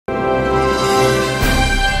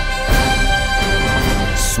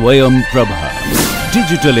Swayam Prabha.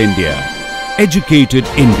 Digital India. Educated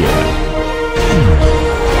India.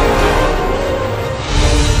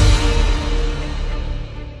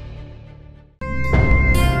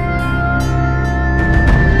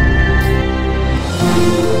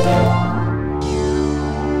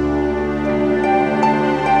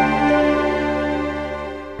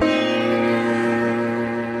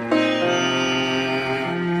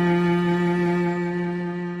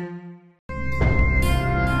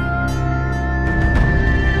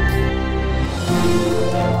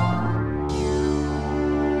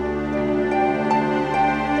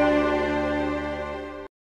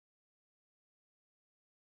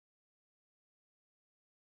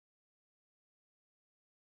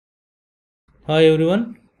 Hi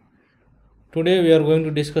everyone, today we are going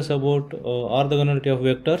to discuss about orthogonality of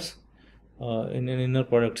vectors in an inner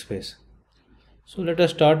product space. So let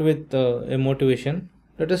us start with a motivation.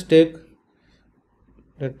 Let us take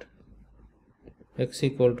that x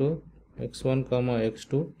equal to x1 comma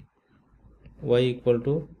x2, y equal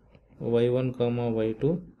to y1 comma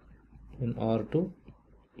y2 in R2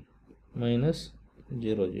 minus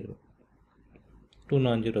 0 0, two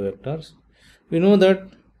non-zero vectors. We know that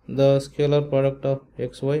the scalar product of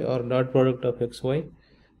xy or dot product of xy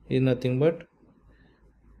is nothing but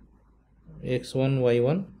x1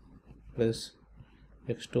 y1 plus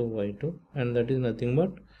x2 y2, and that is nothing but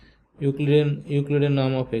Euclidean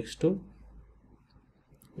norm of x2,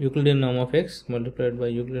 Euclidean norm of x multiplied by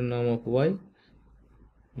Euclidean norm of y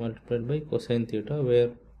multiplied by cosine theta, where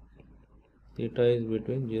theta is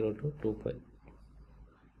between 0 to 2 pi.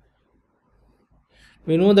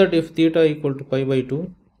 We know that if theta equal to pi by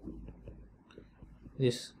 2,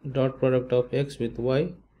 this dot product of x with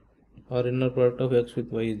y or inner product of x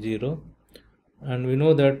with y is 0, and we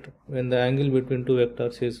know that when the angle between two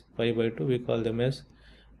vectors is pi by 2, we call them as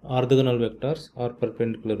orthogonal vectors or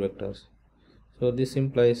perpendicular vectors. So this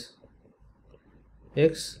implies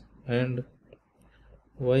x and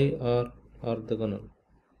y are orthogonal.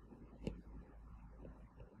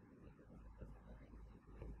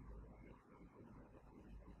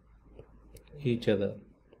 Each other.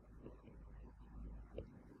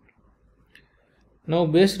 Now,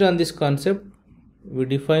 based on this concept, we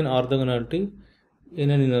define orthogonality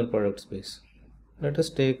in an inner product space. Let us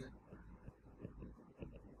take,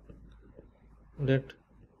 let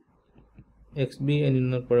X be an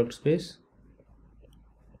inner product space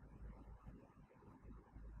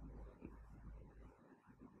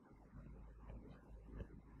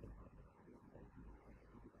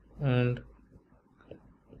and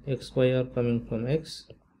x, y are coming from X.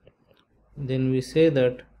 Then we say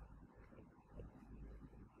that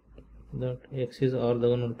x is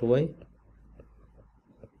orthogonal to y.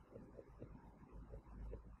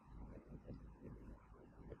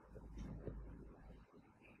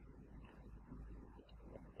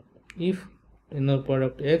 If inner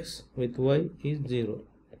product x with y is 0.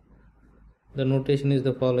 The notation is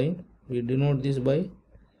the following. We denote this by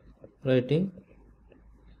writing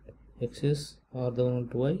x is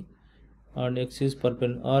orthogonal to y and x is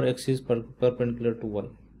perpendicular to y.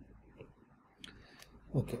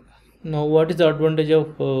 Okay. Now what is the advantage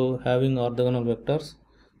of having orthogonal vectors?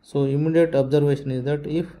 So immediate observation is that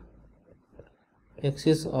if x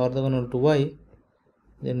is orthogonal to y,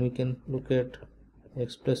 then we can look at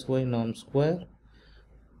x plus y norm square.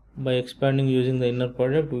 By expanding using the inner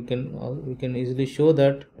product, we can easily show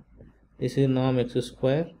that this is norm x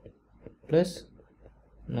square plus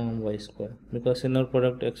norm y square, because inner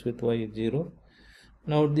product x with y is 0.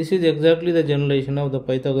 Now this is exactly the generalization of the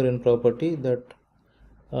Pythagorean property that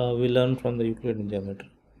we learn from the Euclidean geometry.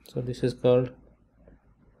 So this is called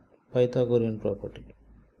Pythagorean property.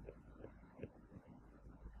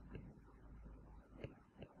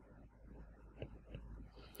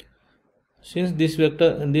 Since this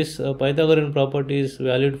Pythagorean property is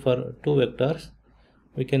valid for two vectors,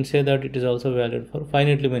 we can say that it is also valid for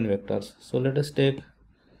finitely many vectors. So let us take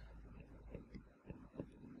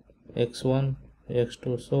x1,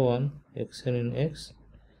 x2, so on, xn in x,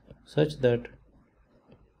 such that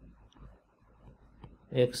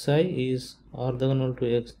xi is orthogonal to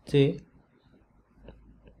xj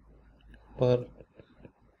for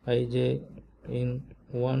ij in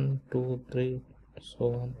 1, 2, 3,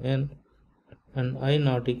 so on n, and I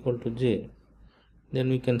not equal to j. Then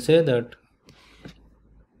we can say that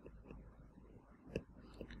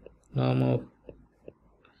norm of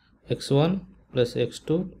x1 plus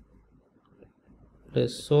x2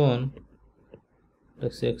 plus so on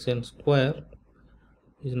plus xn square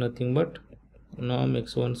is nothing but norm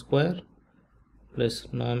x1 square plus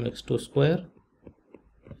norm x2 square,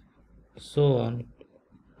 so on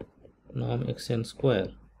norm xn square.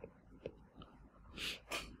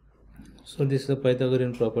 So this is a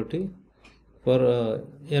Pythagorean property for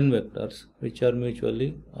n vectors which are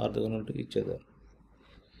mutually orthogonal to each other.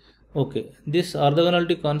 Okay, this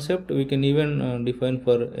orthogonality concept we can even define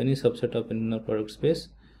for any subset of inner product space.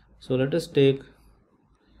 So let us take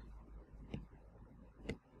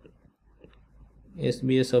S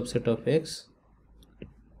be a subset of X.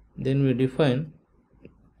 Then we define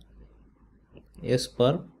S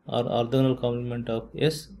perp or orthogonal complement of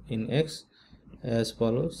S in X as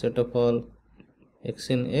follows: set of all X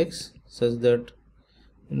in X such that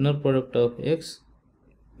inner product of X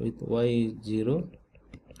with Y is 0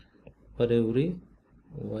 for every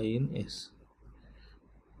Y in S.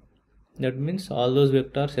 That means all those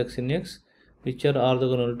vectors X in X which are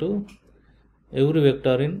orthogonal to every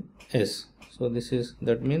vector in S. So this is,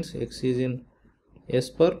 that means X is in S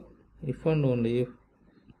perp if and only if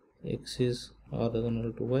X is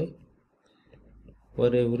orthogonal to Y for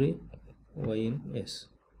every Y in S.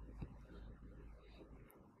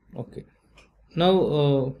 Okay,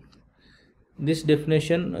 now this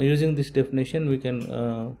definition, using this definition we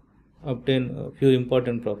can obtain a few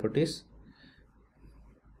important properties.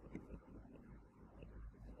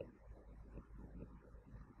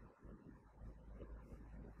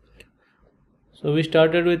 So we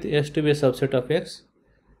started with S to be a subset of X.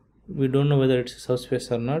 We don't know whether it's a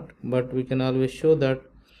subspace or not, but we can always show that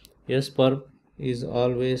S perp is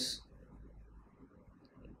always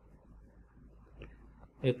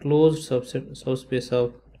a closed subspace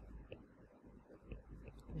of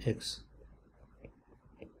X.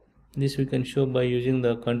 This we can show by using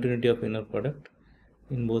the continuity of inner product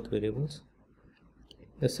in both variables.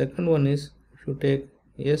 The second one is, if you take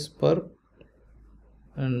S perp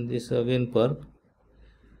and this again perp,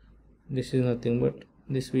 this is nothing but,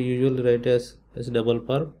 this we usually write as double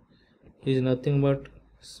perp, is nothing but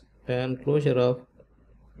span closure of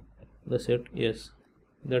the set S.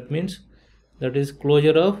 That means that is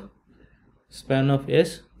closure of span of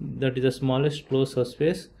S, that is the smallest closed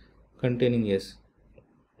subspace containing S.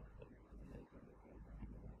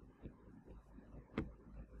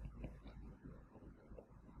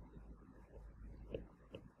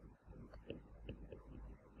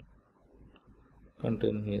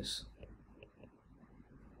 Containing S.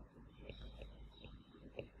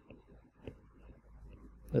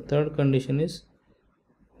 The third condition is,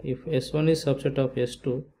 if S1 is subset of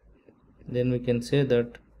S2, then we can say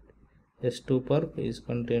that S2 perp is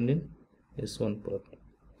contained in S1 perp.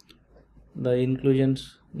 The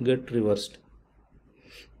inclusions get reversed.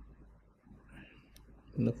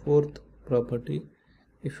 In the fourth property,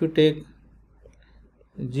 if you take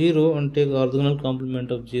 0 and take orthogonal complement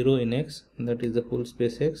of 0 in X, that is the full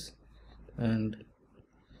space X, and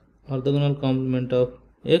orthogonal complement of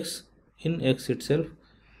X in X itself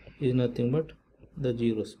is nothing but the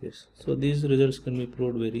 0 space. So these results can be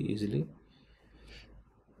proved very easily.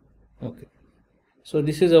 Okay, so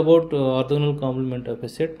this is about orthogonal complement of a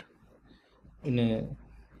set in a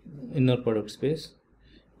inner product space.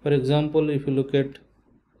 For example, if you look at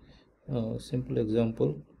a simple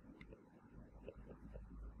example,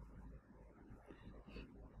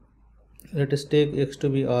 let us take X to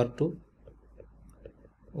be R2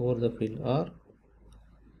 over the field R.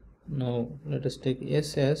 Now let us take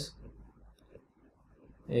S as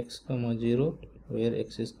X comma 0 where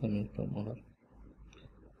X is coming from R.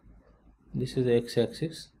 This is the X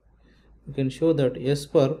axis. You can show that S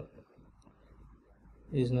perp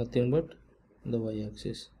is nothing but the Y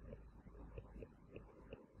axis.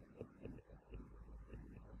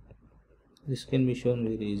 This can be shown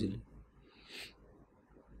very easily.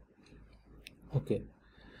 Okay.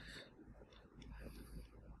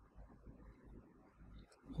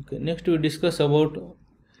 Okay, next we discuss about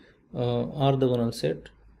orthogonal set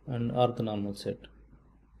and orthonormal set.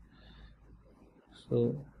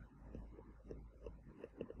 So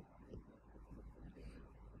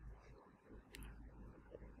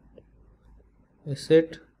a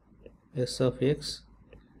set S of X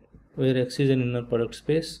where X is an inner product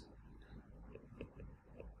space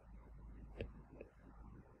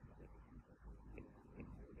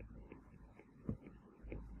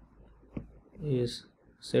is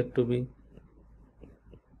said to be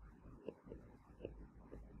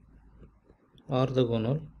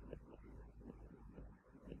orthogonal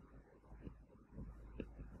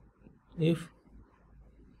if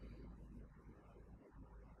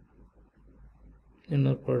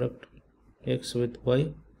inner product X with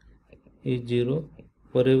Y is 0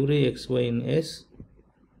 for every xy in S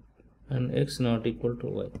and X not equal to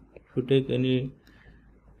Y. If you take any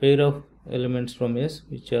pair of elements from S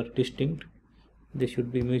which are distinct, they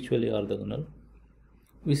should be mutually orthogonal.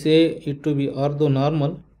 We say it to be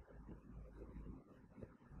orthonormal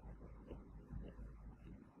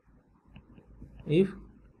if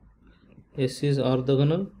S is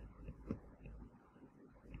orthogonal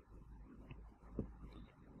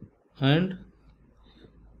and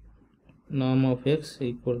norm of x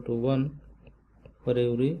equal to 1 for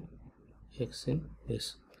every x in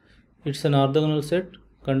S. It's an orthogonal set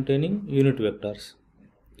containing unit vectors.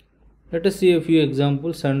 Let us see a few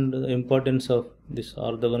examples and the importance of this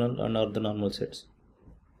orthogonal and orthonormal sets.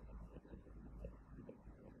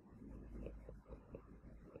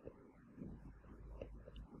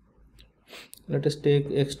 Let us take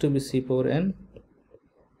x to be c power n.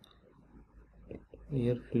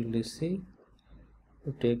 Here field is c.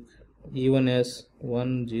 We take e1 as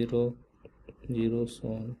 1, 0, 0, so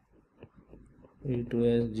on. e2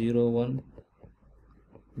 as 0, 1,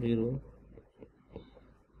 0,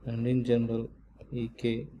 and in general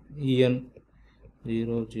ek, en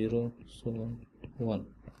 0, 0, so on, 1.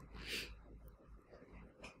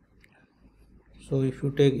 So if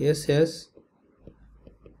you take s as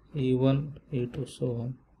e1, e2, so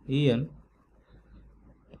on, en,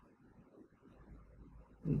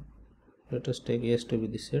 let us take s to be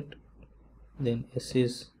the set, then s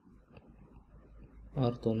is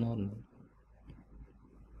orthonormal.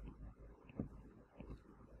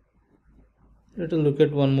 Let us look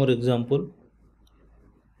at one more example.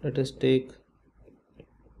 Let us take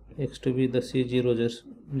x to be the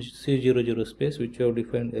C00 space which we have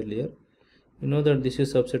defined earlier. You know that this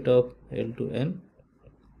is subset of L to N,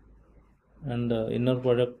 and inner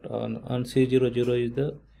product on C00 is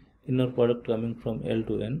the inner product coming from L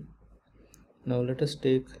to N. Now let us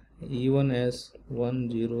take E1 as 1,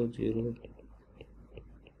 0, 0,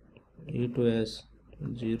 E2 as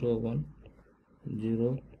 0, 1,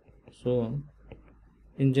 0, so on.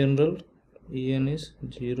 In general, En is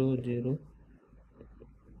 0, 0,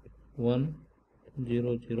 1,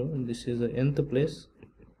 0, 0, and this is the nth place.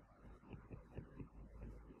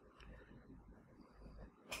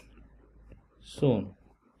 So on.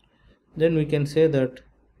 Then we can say that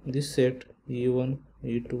this set E1,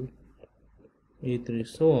 E2, E3,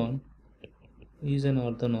 so on is an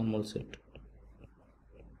orthonormal set.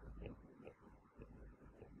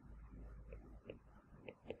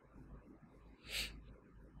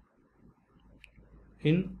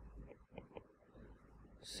 In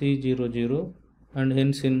C00 and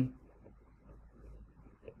hence in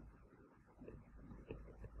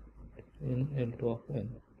L2 of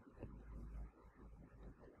n.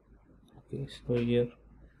 Okay, so here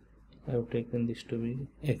I have taken this to be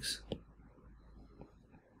x.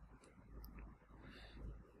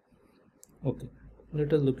 Okay,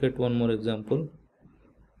 let us look at one more example.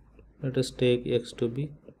 Let us take x to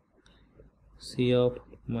be c of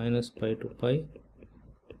minus pi to pi,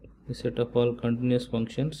 a set of all continuous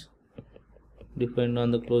functions defined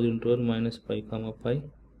on the closed interval minus pi comma pi,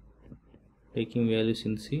 taking values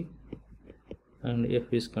in c, and f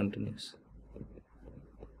is continuous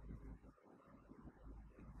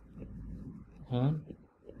on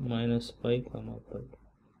minus pi comma pi.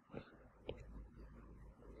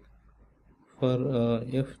 For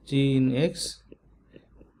fg in x,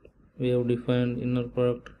 we have defined inner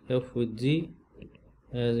product f with g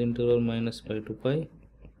as interval minus pi to pi,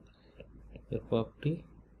 f of t,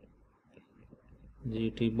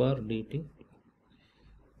 gt bar dt,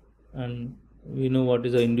 and we know what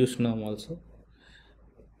is the induced norm also.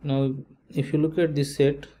 Now if you look at this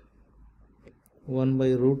set, 1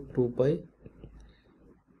 by root 2 pi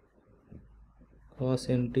cos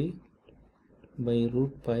nt by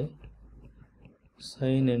root pi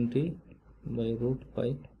sin nt by root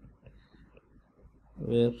pi,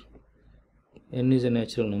 where n is a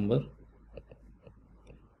natural number,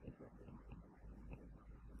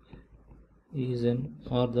 is an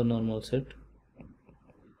orthonormal set.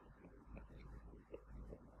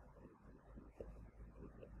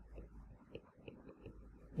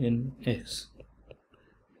 In X.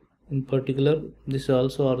 In particular, this is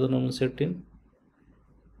also orthonormal set in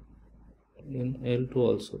L2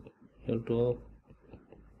 also, L2 of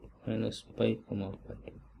minus pi comma pi.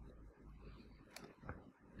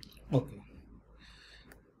 Okay.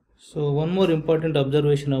 So one more important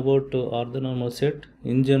observation about orthonormal set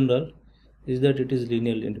in general is that it is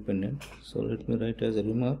linearly independent. So let me write as a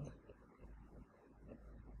remark.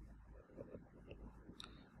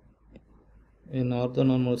 An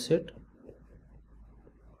orthonormal set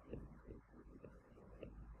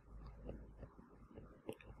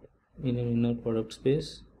in an inner product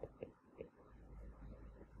space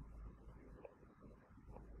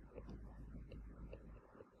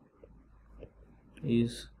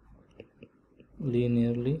is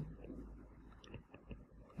linearly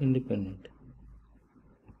independent.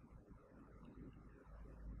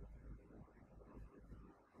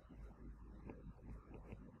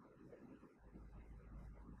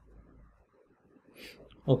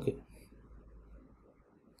 Okay,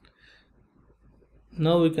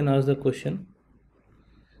 now we can ask the question,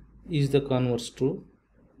 is the converse true?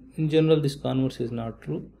 In general, this converse is not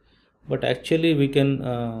true, but actually we can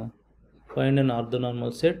find an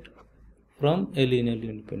orthonormal set from a linearly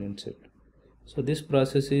independent set. So this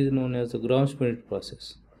process is known as the Gram-Schmidt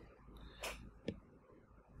process.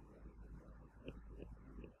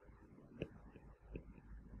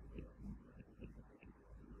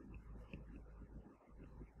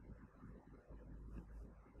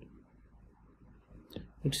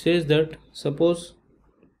 It says that suppose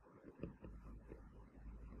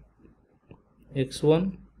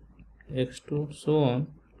x1, x2, so on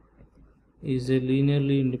is a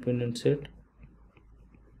linearly independent set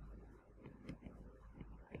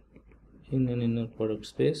in an inner product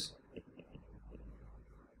space,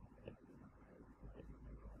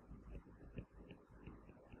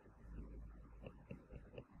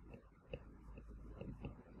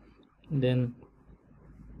 then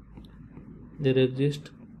there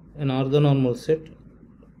exists an orthonormal set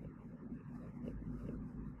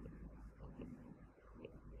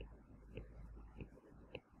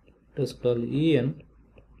it is called En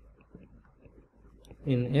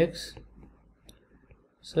in X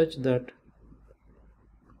such that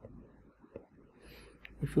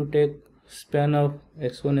if you take span of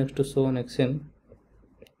x1, x2, so on xn,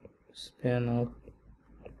 span of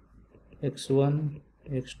x1,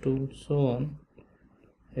 x2, so on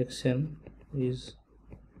xn is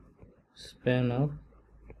span of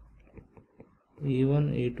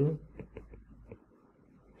e1, e2,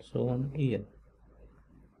 so on en,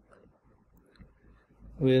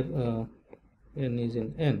 where n is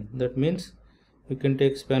in n. That means you can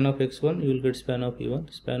take span of x1, you will get span of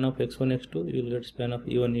e1, span of x1, x2, you will get span of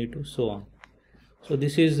e1, e2, so on. So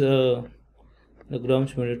this is the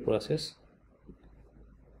Gram-Schmidt process.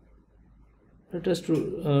 Let us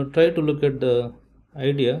try to look at the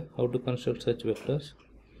idea how to construct such vectors.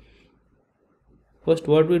 First,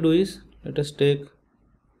 what we do is, let us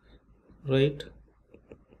write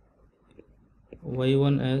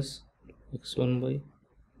y1 as x1 by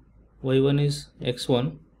y1 is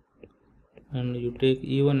x1, and you take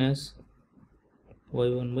e1 as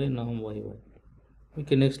y1 by norm yy. We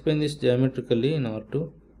can explain this geometrically in order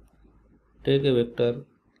to take a vector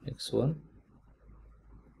x1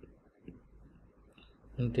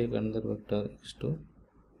 and take another vector x2.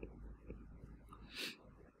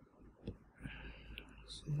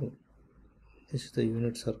 So this is the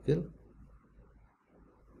unit circle.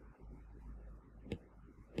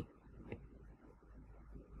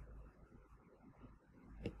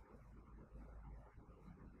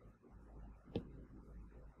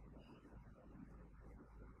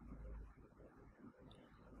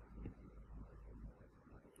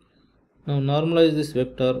 Now normalize this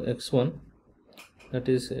vector x1, that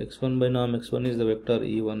is x1 by norm x1 is the vector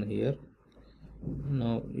e1 here.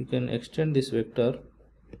 Now you can extend this vector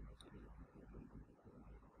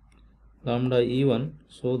lambda e1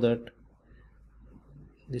 so that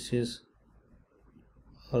this is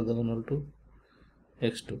orthogonal to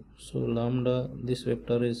x2. So lambda, this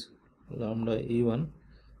vector is lambda e1,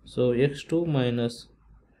 so x2 minus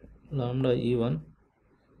lambda e1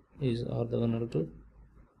 is orthogonal to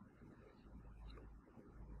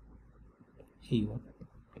e1.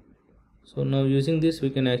 So now using this we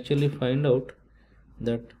can actually find out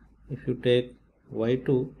that if you take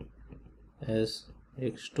y2 as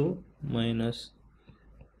x2 minus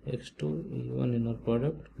x2 e1 inner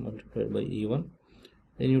product multiplied by e1,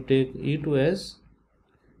 then you take e2 as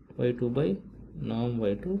y2 by norm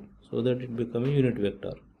y2, so that it becomes a unit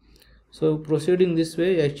vector. So proceeding this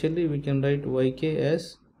way, actually we can write yk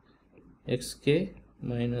as xk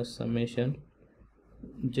minus summation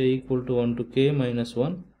j equal to 1 to k minus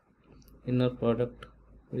 1 inner product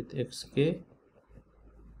with xk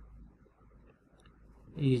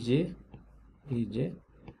ej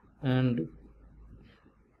and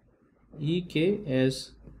ek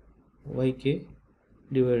as yk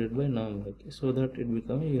divided by norm yk, so that it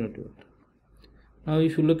becomes a unit vector. Now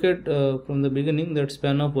if you look at from the beginning, that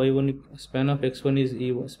span of y1, span of x1 is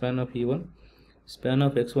e1, span of e1, span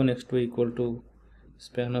of x1 x2 equal to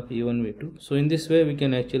span of e1 v2. So in this way we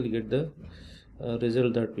can actually get the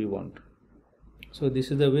result that we want. So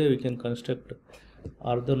this is the way we can construct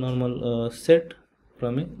orthonormal set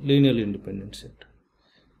from a linearly independent set.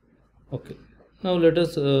 Okay, now let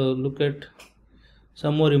us look at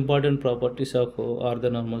some more important properties of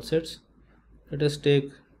orthonormal sets. Let us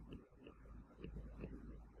take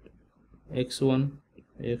x1,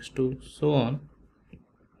 x2, so on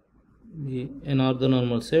be an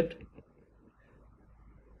orthonormal set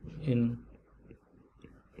in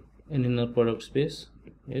an inner product space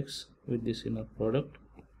x with this inner product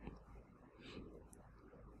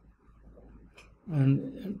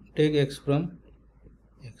and take x from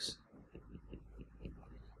x.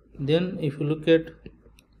 Then if you look at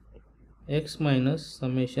x minus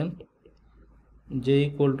summation j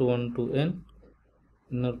equal to 1 to n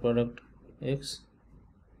inner product x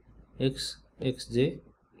xj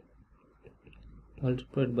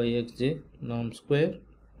multiplied by xj norm square.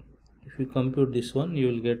 If you compute this one, you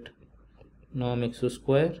will get norm x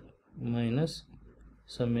square minus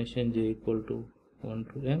summation j equal to 1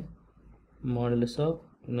 to n modulus of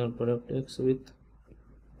inner product x with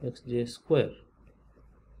xj square.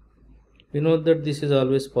 We know that this is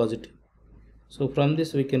always positive, so from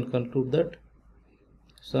this we can conclude that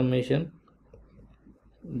summation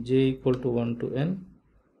j equal to 1 to n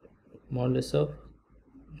modulus of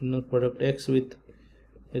inner product x with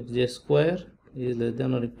xj square is less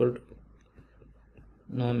than or equal to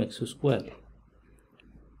norm x square.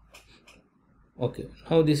 Okay,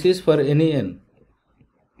 now this is for any n.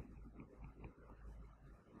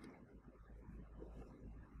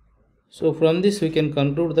 So from this we can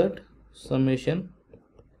conclude that summation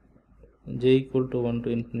j equal to 1 to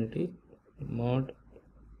infinity mod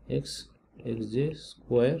x xj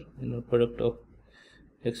square inner product of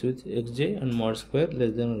x with xj and mod square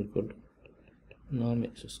less than or equal to norm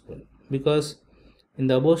x square, because in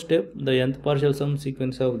the above step the nth partial sum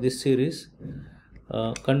sequence of this series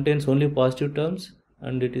contains only positive terms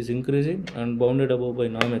and it is increasing and bounded above by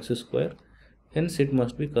norm x square, hence it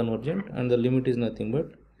must be convergent and the limit is nothing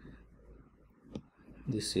but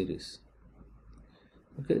this series.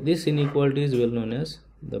 Okay, this inequality is well known as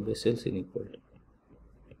the Bessel's inequality.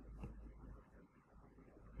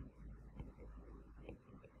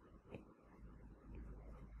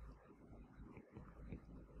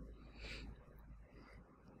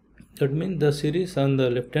 That means the series on the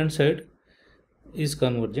left hand side is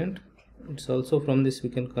convergent. It's also from this we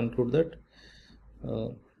can conclude that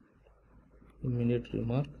immediate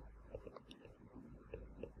remark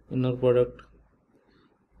inner product,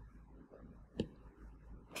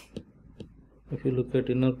 if you look at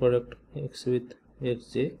inner product x with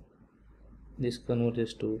xj, this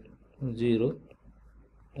converges to 0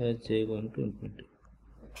 as j going to infinity.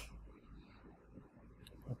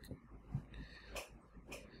 Okay.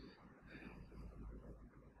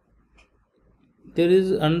 There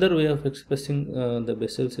is another way of expressing the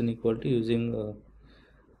Bessel's inequality using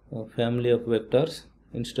a family of vectors.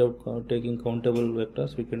 Instead of taking countable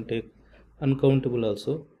vectors, we can take uncountable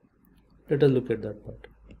also. Let us look at that part.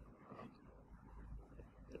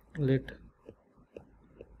 Let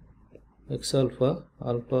x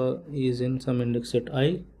alpha is in some index set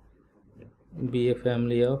I be a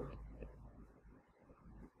family of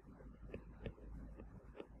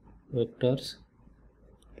vectors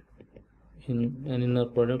in an inner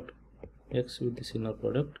product x with this inner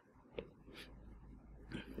product.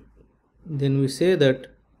 Then we say that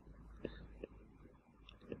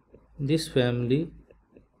this family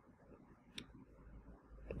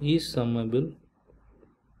is summable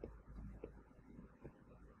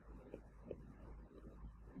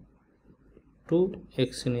to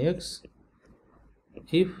x in x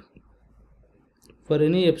if for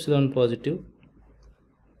any epsilon positive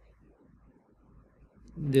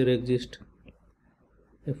there exists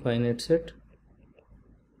a finite set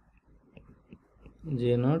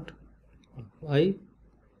j naught of I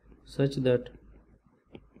such that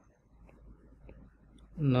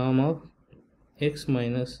norm of x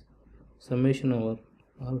minus summation over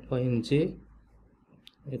alpha in j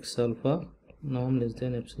x alpha norm less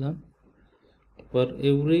than epsilon for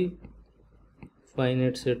every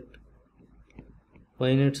finite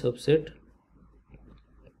subset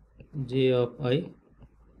j of I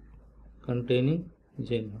containing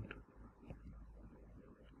j naught.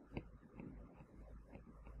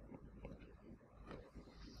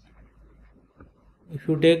 If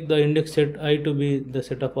you take the index set I to be the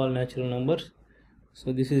set of all natural numbers,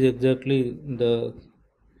 so this is exactly the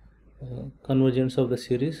convergence of the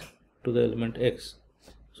series to the element x.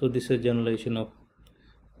 So this is a generalization of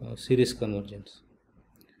series convergence.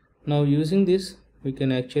 Now using this we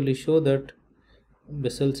can actually show that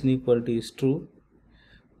Bessel's inequality is true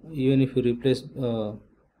even if you replace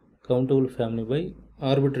countable family by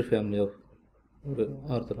arbitrary family of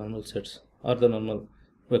orthonormal sets, orthonormal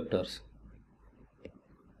vectors.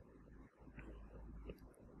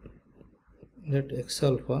 Let x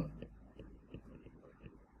alpha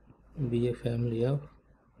be a family of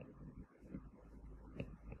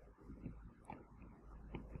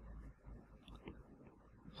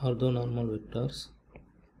orthonormal vectors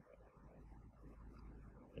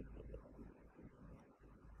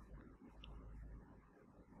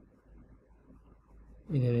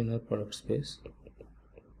in an inner product space.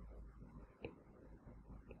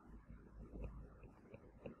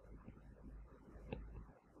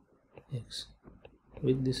 X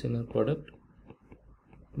with this inner product,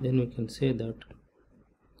 then we can say that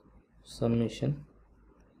summation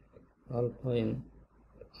alpha in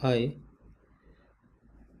I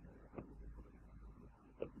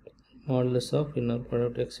modulus of inner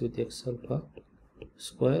product x with x alpha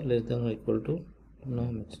square less than or equal to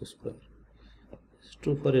norm x square. It's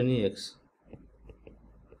true for any x.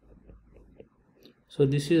 So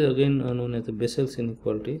this is again known as the Bessel's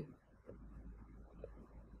inequality.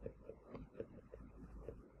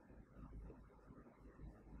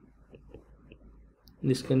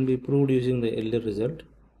 This can be proved using the earlier result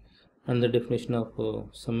and the definition of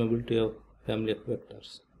summability of family of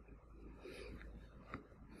vectors.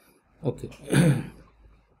 Okay.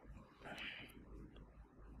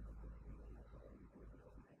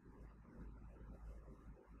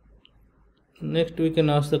 Next we can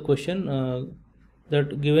ask the question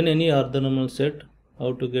that given any orthonormal set,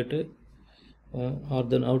 how to get an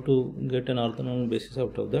orthonormal basis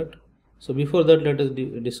out of that. So before that, let us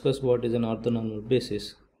discuss what is an orthonormal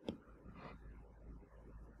basis.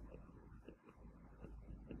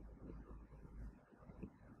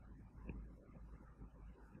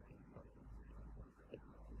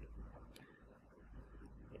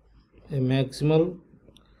 A maximal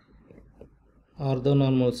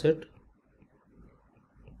orthonormal set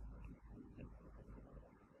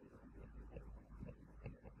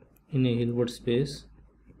in a Hilbert space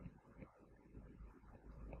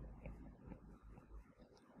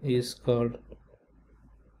is called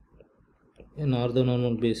an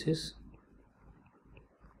orthonormal basis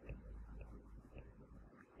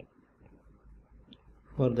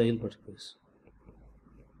for the Hilbert space.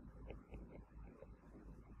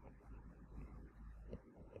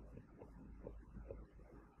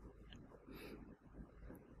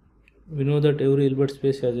 We know that every Hilbert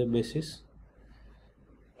space has a basis,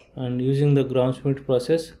 and using the Gram-Schmidt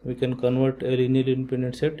process we can convert a linearly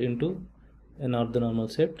independent set into an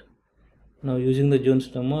orthonormal set. Now using the Jones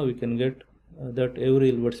lemma we can get that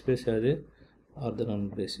every Hilbert space has a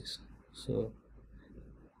orthonormal basis. So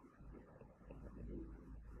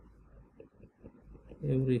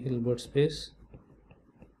every Hilbert space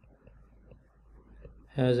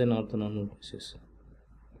has an orthonormal basis.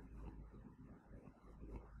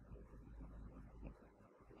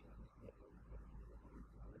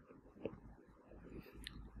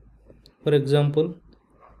 For example,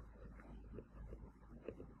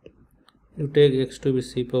 you take x to be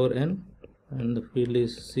c power n and the field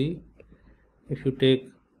is C. If you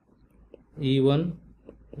take E1,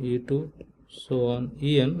 E2, so on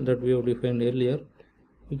En that we have defined earlier,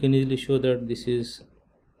 you can easily show that this is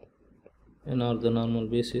an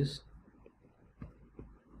orthonormal basis.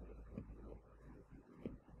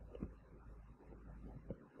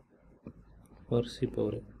 For c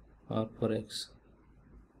power n or for x.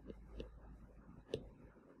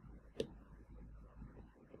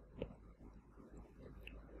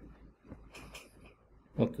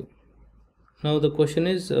 Okay. Now the question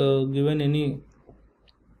is, given any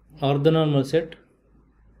orthonormal set,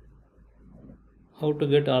 how to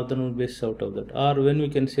get orthonormal basis out of that, or when we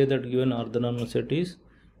can say that given orthonormal set is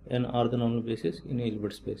an orthonormal basis in a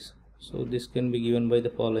Hilbert space. So this can be given by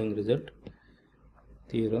the following result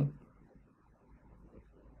theorem.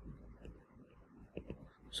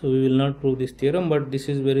 So we will not prove this theorem, but this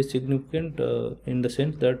is very significant in the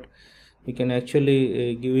sense that we can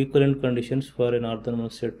actually give equivalent conditions for an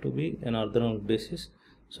orthonormal set to be an orthonormal basis.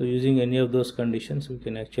 So using any of those conditions we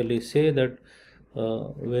can actually say that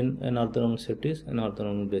when an orthonormal set is an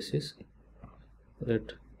orthonormal basis,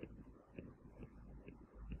 let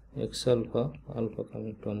x alpha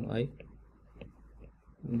coming from I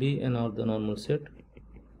be an orthonormal set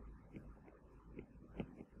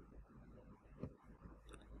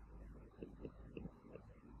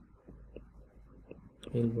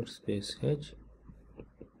Hilbert space H,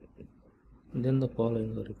 then the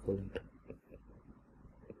following are equivalent.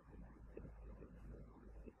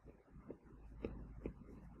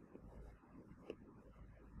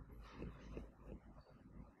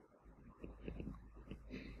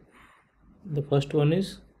 The first one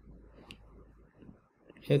is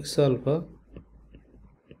x alpha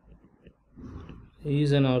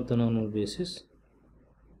is an orthonormal basis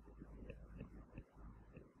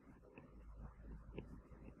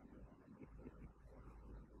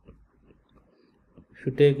if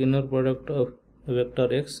you take inner product of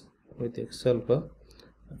vector x with x alpha,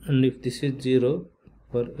 and if this is 0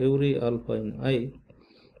 for every alpha in I,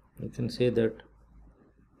 you can say that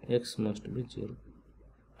x must be 0.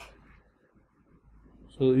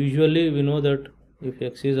 So usually we know that if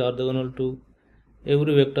X is orthogonal to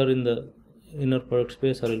every vector in the inner product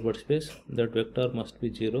space or Hilbert space, that vector must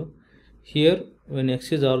be 0. Here, when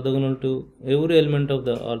X is orthogonal to every element of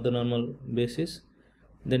the orthonormal basis,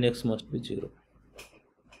 then X must be 0.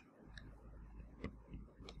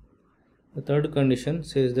 The third condition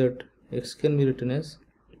says that X can be written as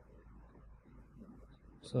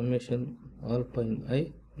summation alpha in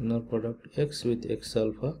I inner product X with X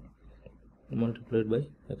alpha multiplied by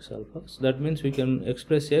X alpha. So that means we can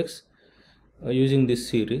express X using this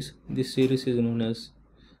series. This series is known as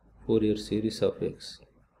Fourier series of X.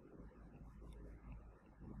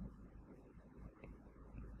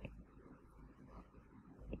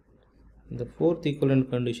 The fourth equivalent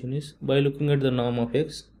condition is by looking at the norm of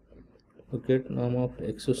X. Look at norm of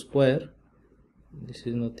X square. This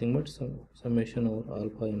is nothing but summation over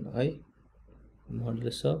alpha in I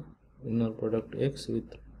modulus of inner product X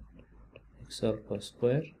with X alpha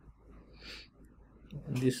square.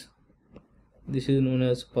 This is known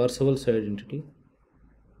as Parseval's identity.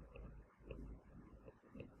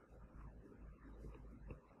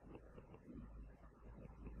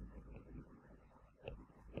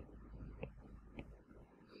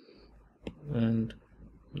 And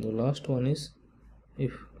the last one is,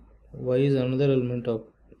 if Y is another element of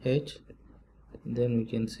H, then we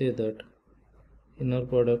can say that inner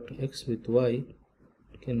product X with Y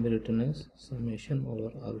can be written as summation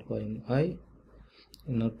over alpha in I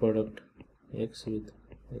inner product X with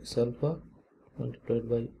X alpha multiplied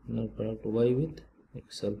by inner product Y with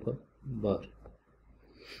X alpha bar.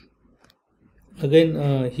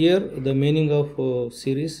 Again, here the meaning of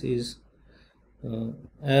series is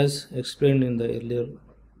as explained in the earlier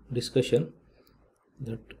discussion,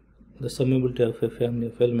 that the summability of a family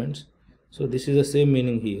of elements. So this is the same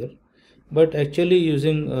meaning here, but actually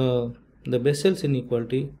using the Bessel's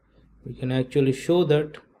inequality, we can actually show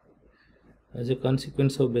that as a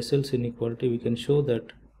consequence of Bessel's inequality, we can show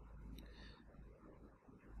that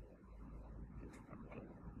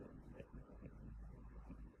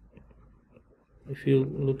if you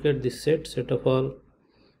look at this set of all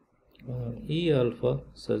E alpha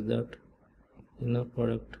such that inner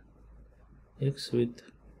product X with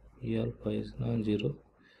E alpha is non-zero,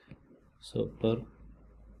 so per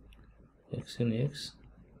X in X,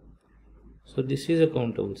 so this is a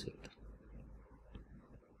countable set.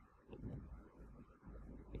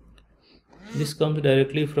 This comes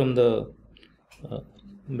directly from the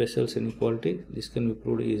Bessel's inequality. This can be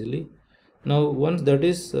proved easily. Now once that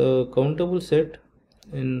is countable set,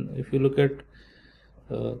 if you look at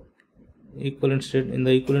equivalent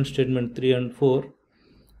statement 3 and 4,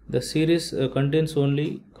 the series contains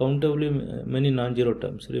only countably many non-zero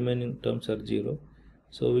terms. Remaining terms are 0.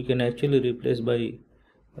 So we can actually replace by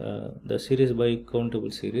the series by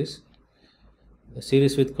countable series, a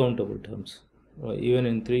series with countable terms, even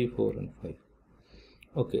in 3, 4 and 5.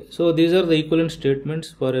 Okay, so these are the equivalent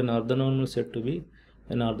statements for an orthonormal set to be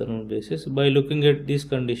an orthonormal basis. By looking at these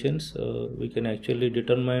conditions, we can actually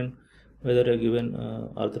determine whether a given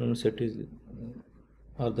orthonormal set is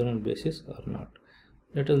orthonormal basis or not.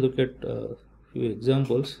 Let us look at a few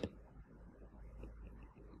examples.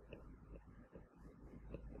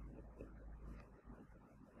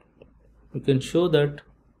 We can show that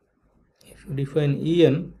if you define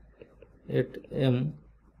En at M,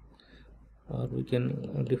 or we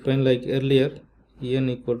can define like earlier, En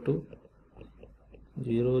equal to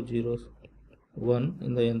 0, 0, 1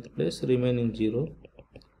 in the nth place, remaining 0.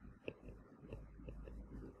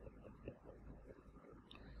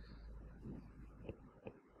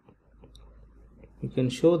 We can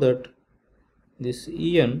show that this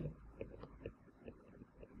En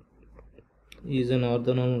is an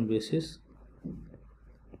orthonormal basis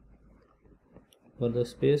for the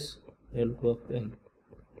space L2 of N.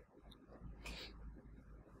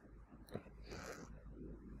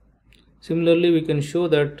 Similarly, we can show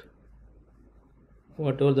that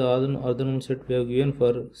whatever the orthonormal set we have given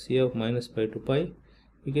for C of minus pi to pi,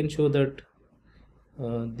 we can show that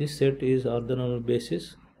this set is orthonormal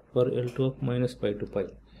basis for L2 of minus pi to pi.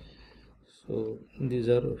 So these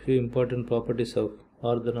are a few important properties of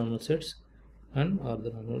orthonormal sets and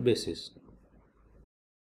orthonormal basis.